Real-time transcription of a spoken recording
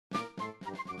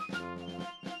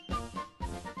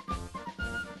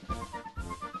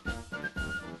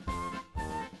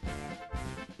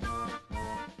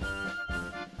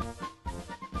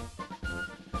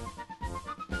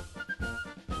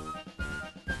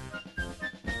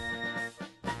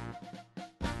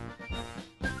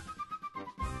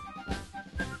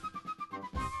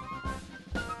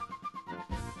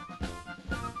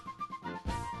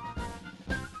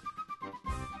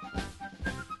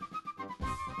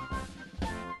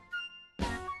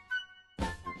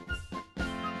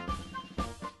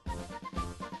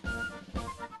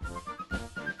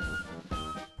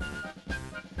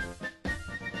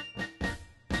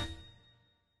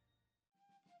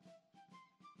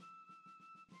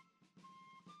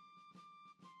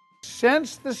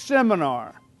since the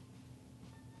seminar,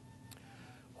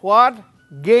 what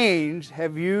gains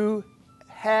have you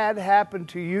had happen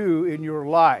to you in your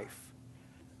life?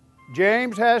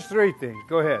 James has 3 things.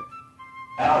 Go ahead.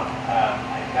 Well,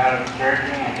 I got out of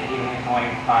surgery and the healing is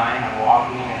going fine. I'm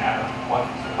walking and I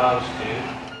wasn't supposed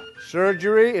to.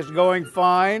 Surgery is going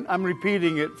fine. I'm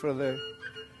repeating it for the...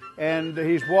 And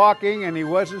he's walking and he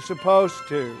wasn't supposed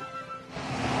to.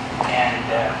 And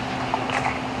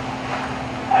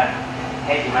I'm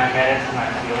taking my medicine.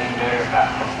 I'm feeling better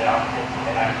about myself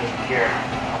and I'm taking care of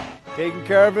myself. Taking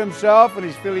care of himself, and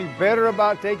he's feeling better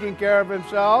about taking care of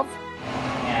himself.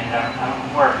 And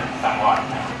I'm working somewhat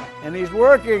now. And he's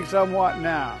working somewhat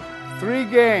now. 3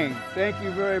 gains. Thank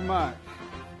you very much.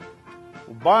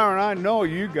 Well, Byron, I know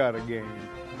you got a gain.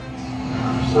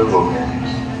 Several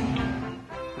gains.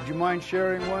 Would you mind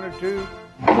sharing 1 or 2?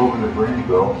 Moving to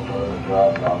Greenville, starting a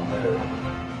job down there.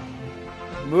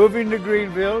 Moving to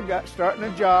Greenville, starting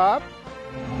a job.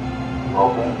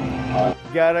 Okay.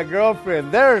 Got a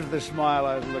girlfriend. There's the smile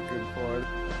I was looking for.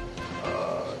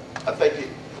 I think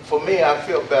for me, I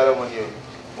feel better when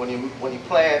you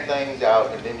plan things out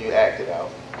and then you act it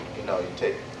out. You know, you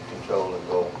take control and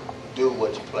go do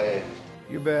what you plan.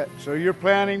 You bet. So you're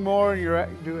planning more and you're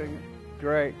doing it.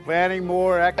 Great. Planning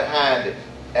more. Behind it,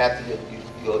 after you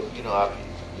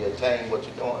attain what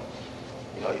you're doing,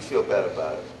 you know, you feel better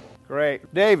about it. Great.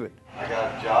 David. I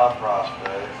got a job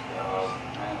prospect.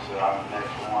 Man said I'm the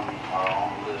next one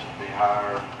on the list to be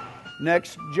hired.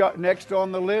 Next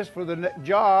on the list for the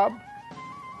job.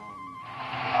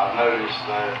 I've noticed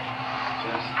that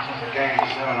since I came to the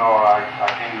seminar,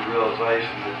 I came to the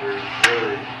realization that there's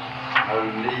really no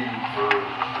need for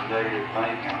negative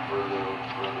thinking for the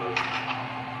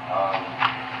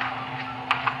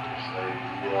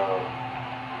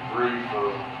grief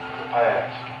of the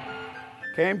past.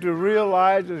 Came to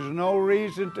realize there's no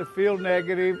reason to feel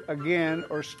negative again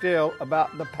or still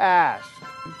about the past.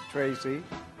 Tracy.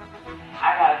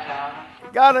 I got a job.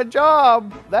 Got a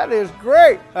job. That is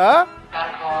great. Huh? Got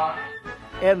a car.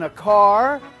 In a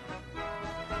car.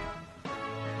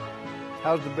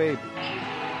 How's the baby?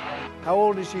 How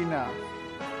old is she now?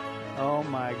 Oh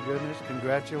my goodness,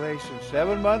 congratulations.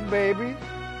 7-month baby.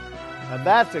 Now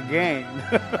that's a gain.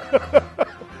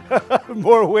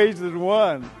 More ways than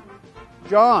one.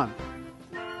 John.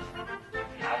 I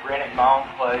rented my own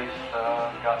place,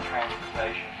 got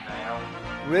transportation now.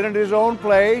 Rented his own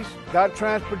place, got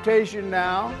transportation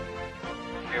now.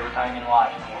 Everything in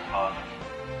life is more positive.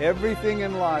 Everything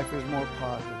in life is more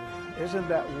positive. Isn't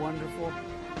that wonderful?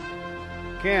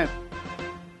 Kent.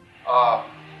 I'm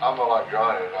like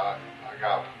Johnny. I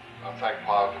think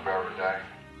positive every day.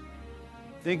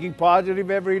 Thinking positive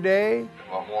every day? In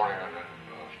my morning and then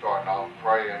starting off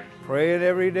praying. Praying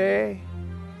every day?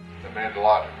 It means a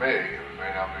lot to me. It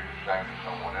may not mean the same to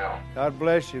someone else. God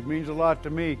bless you. It means a lot to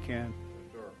me, Ken.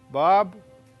 Bob?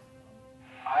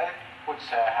 I would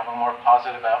say I have a more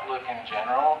positive outlook in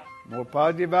general. More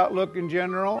positive outlook in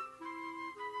general?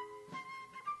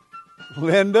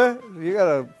 Linda, you got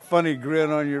a funny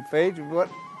grin on your face. What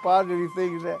positive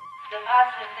thing is that? The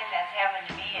positive thing that's happened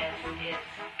to me is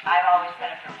I've always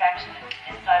been a perfectionist,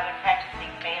 and so I've been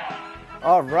practicing failing.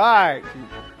 All right.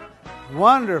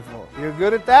 Wonderful. You're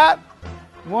good at that?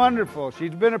 Wonderful.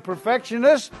 She's been a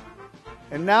perfectionist,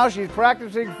 and now she's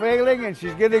practicing failing, and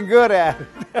she's getting good at it.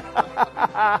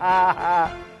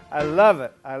 I love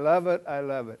it. I love it. I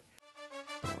love it.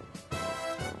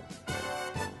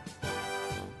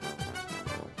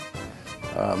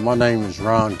 My name is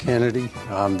Ron Kennedy.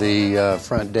 I'm the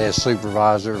front desk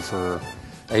supervisor for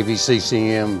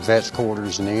AVCCM Vets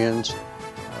Quarters and Inns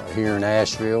here in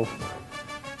Asheville.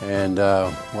 And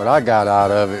what I got out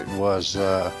of it was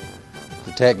the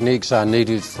techniques I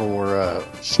needed for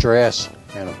stress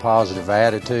and a positive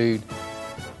attitude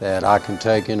that I can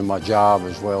take into my job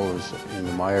as well as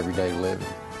into my everyday living.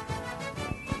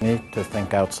 Need to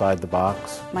think outside the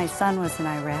box. My son was in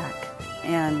Iraq,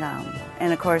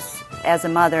 and of course, as a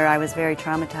mother, I was very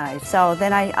traumatized. So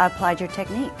then I applied your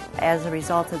technique. As a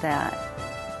result of that,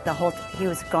 he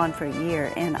was gone for a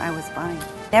year, and I was fine.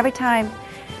 Every time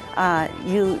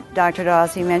you, Dr.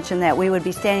 Dawes, you mentioned that we would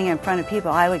be standing in front of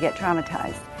people, I would get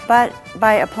traumatized. But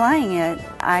by applying it,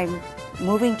 I'm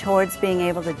moving towards being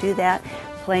able to do that.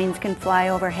 Planes can fly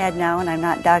overhead now, and I'm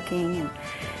not ducking, and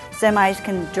semis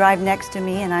can drive next to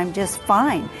me, and I'm just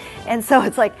fine. And so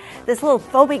it's like this little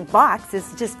phobic box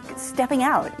is just stepping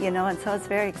out, you know, and so it's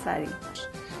very exciting.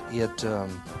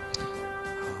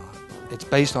 It's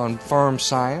based on firm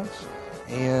science,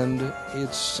 and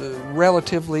it's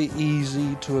relatively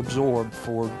easy to absorb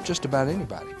for just about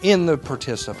anybody. In the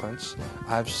participants,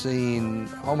 I've seen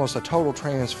almost a total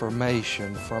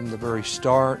transformation from the very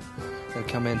start. They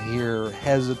come in here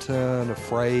hesitant,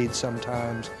 afraid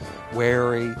sometimes,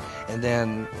 wary, and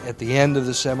then at the end of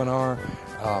the seminar,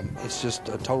 it's just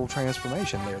a total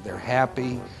transformation. They're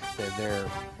happy,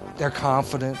 they're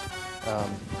confident,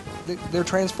 they're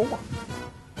transformed.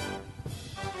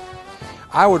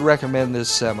 I would recommend this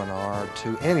seminar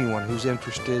to anyone who's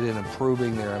interested in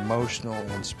improving their emotional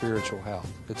and spiritual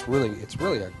health. It's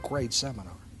really a great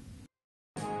seminar.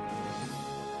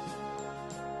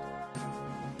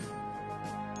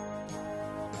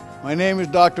 My name is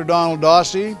Dr. Donald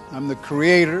Dawsey. I'm the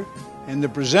creator and the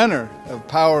presenter of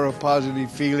Power of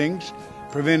Positive Feelings,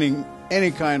 preventing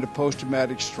any kind of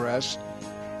post-traumatic stress.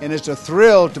 And it's a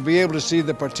thrill to be able to see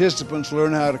the participants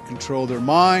learn how to control their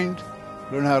mind,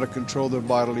 learn how to control their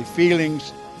bodily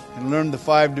feelings, and learn the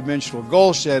 5-dimensional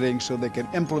goal setting so they can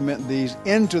implement these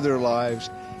into their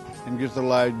lives and get their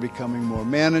lives becoming more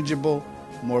manageable,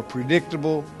 more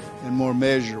predictable, and more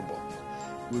measurable.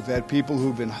 We've had people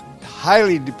who've been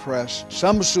highly depressed,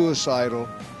 some suicidal,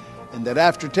 and that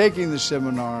after taking the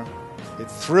seminar,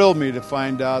 it thrilled me to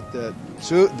find out that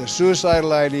the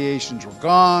suicidal ideations were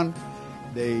gone.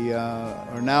 They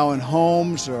are now in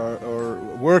homes or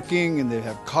working, and they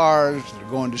have cars, they're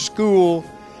going to school,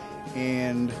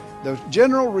 and the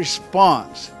general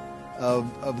response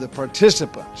of the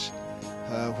participants,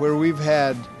 where we've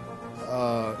had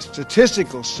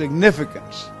statistical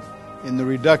significance in the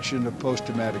reduction of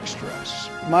post-traumatic stress.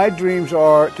 My dreams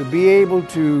are to be able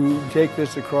to take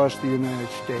this across the United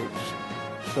States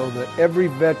so that every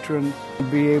veteran will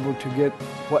be able to get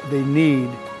what they need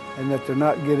and that they're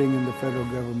not getting in the federal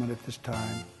government at this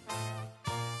time.